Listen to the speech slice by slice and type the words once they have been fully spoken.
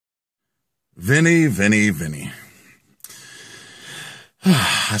Vinny.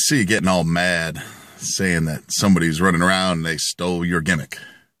 I see you getting all mad, saying that somebody's running around and they stole your gimmick.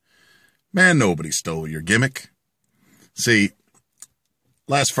 Man, nobody stole your gimmick. See,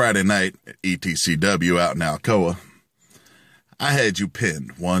 last Friday night at ETCW out in Alcoa, I had you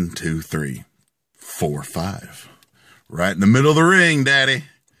pinned 1, 2, 3, 4, 5. Right in the middle of the ring, Daddy.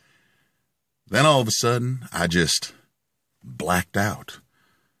 Then all of a sudden, I just blacked out.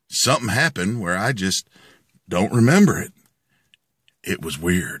 Something happened where I just don't remember it. It was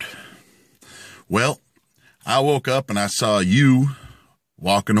weird. Well, I woke up and I saw you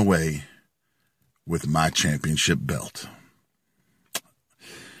walking away with my championship belt.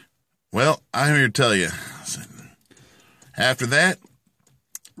 Well, I'm here to tell you, after that,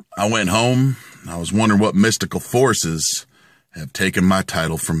 I went home. I was wondering what mystical forces have taken my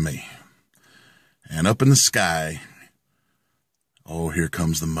title from me. And up in the sky, oh, here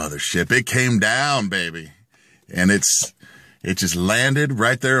comes the mothership. It came down, baby. And it just landed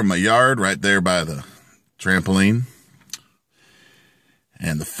right there in my yard, right there by the trampoline.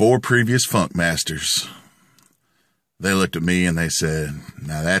 And the 4 previous Funkmasters, they looked at me and they said,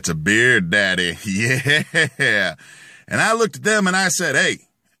 "Now that's a beard, Daddy." Yeah. And I looked at them and I said,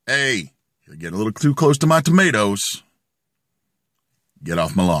 hey, you're getting a little too close to my tomatoes. Get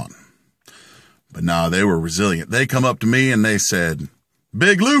off my lawn. But no, they were resilient. They come up to me and they said,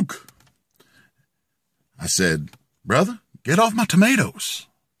 "Big Luke." I said, "Brother, get off my tomatoes."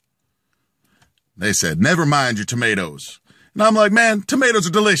 They said, "Never mind your tomatoes." And I'm like, man, tomatoes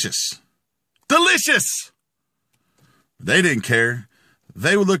are delicious. Delicious. They didn't care.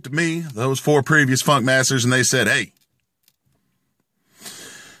 They looked at me, those 4 previous Funkmasters, and they said, "Hey,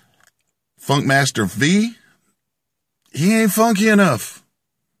 Funkmaster V, he ain't funky enough.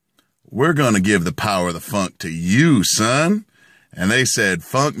 We're going to give the power of the funk to you, son." And they said,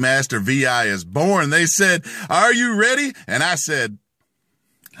 "Funkmaster VI is born." They said, "Are you ready?" And I said,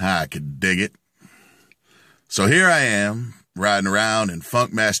 I could dig it. So here I am, riding around in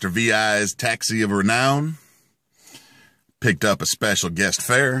Funkmaster VI's taxi of renown. Picked up a special guest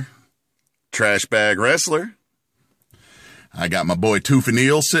fare, trash bag wrestler. I got my boy Toofy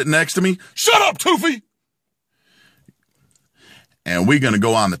Neal sitting next to me. Shut up, Toofy! And we're going to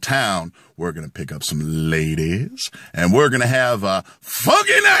go on the town. We're going to pick up some ladies. And we're going to have a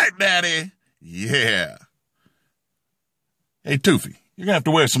funky night, Daddy. Yeah. Hey, Toofy, you're going to have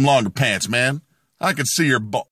to wear some longer pants, man. I can see your